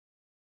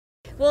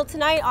Well,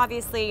 tonight,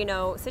 obviously, you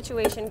know,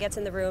 situation gets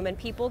in the room and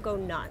people go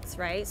nuts,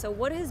 right? So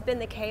what has been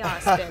the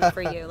chaos been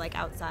for you, like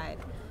outside?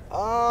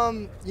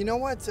 You know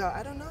what?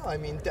 I don't know. I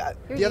mean,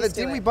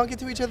 didn't we it. bump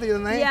into each other the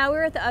other night? Yeah, we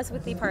were at the Us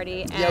Weekly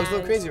party. Yeah, it was a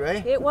little crazy,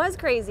 right? It was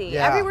crazy.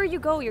 Yeah. Everywhere you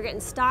go, you're getting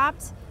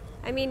stopped.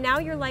 I mean, now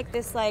you're like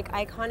this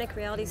iconic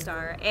reality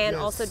star, and Yes.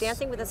 also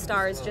Dancing with the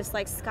Stars just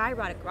like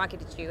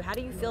skyrocketed you. How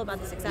do you feel about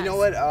the success? You know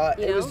what?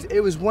 You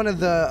It was one of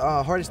the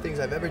hardest things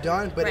I've ever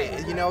done, but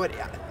Right. you know what?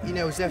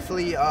 It was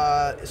definitely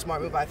a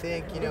smart move, I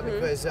think. You know,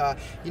 because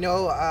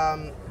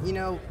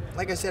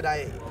like I said,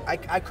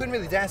 I couldn't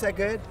really dance that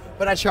good,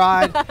 but I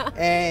tried,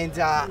 and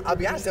I'll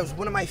be honest, that was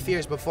one of my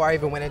fears before I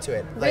even went into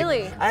it. Like,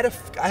 Really? I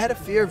had a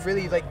fear of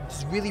really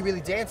just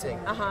really dancing,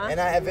 and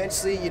I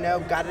eventually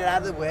got it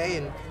out of the way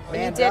and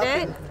manned did up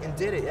it? and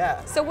did it.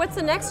 Yeah. So what's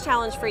the next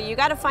challenge for you? You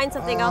got to find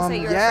something else that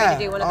you're afraid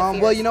to do. One of the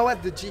fears. Well, you know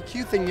what? The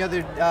GQ thing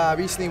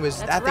recently was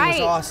That's that thing was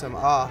right. awesome.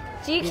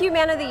 GQ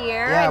Man of the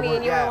Year. Yeah, I mean, well,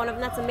 you yeah. were one of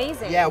them. That's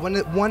amazing. Yeah,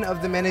 one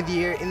of the Men of the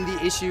Year in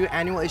the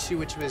annual issue,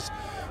 which was,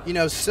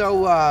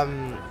 so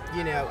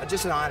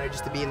just an honor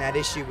just to be in that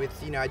issue with,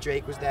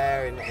 Drake was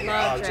there, and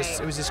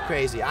it was just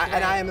crazy.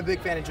 And I am a big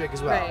fan of Drake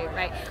as well.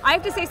 Right. I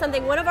have to say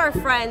something. One of our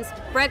friends,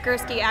 Brett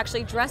Gursky,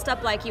 actually dressed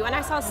up like you, and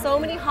I saw so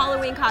many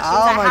Halloween costumes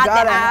Oh that my had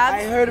God, the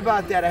abs. I heard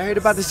about that. I heard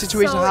about the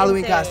situation So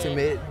Halloween insane. costume.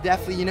 It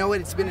definitely, you know what?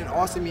 It's been an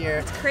awesome year.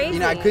 It's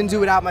crazy. I couldn't do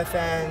it without my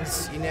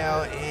fans, and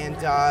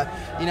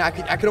I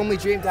could only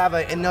dream to have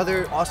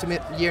another awesome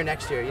year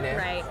next year,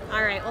 Right.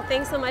 All right. Well,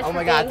 thanks so much Oh for my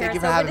being God, here. thank you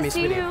for So having good me, to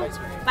see sweetie.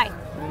 you. Bye.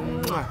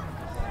 Mwah.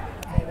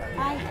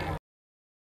 Bye.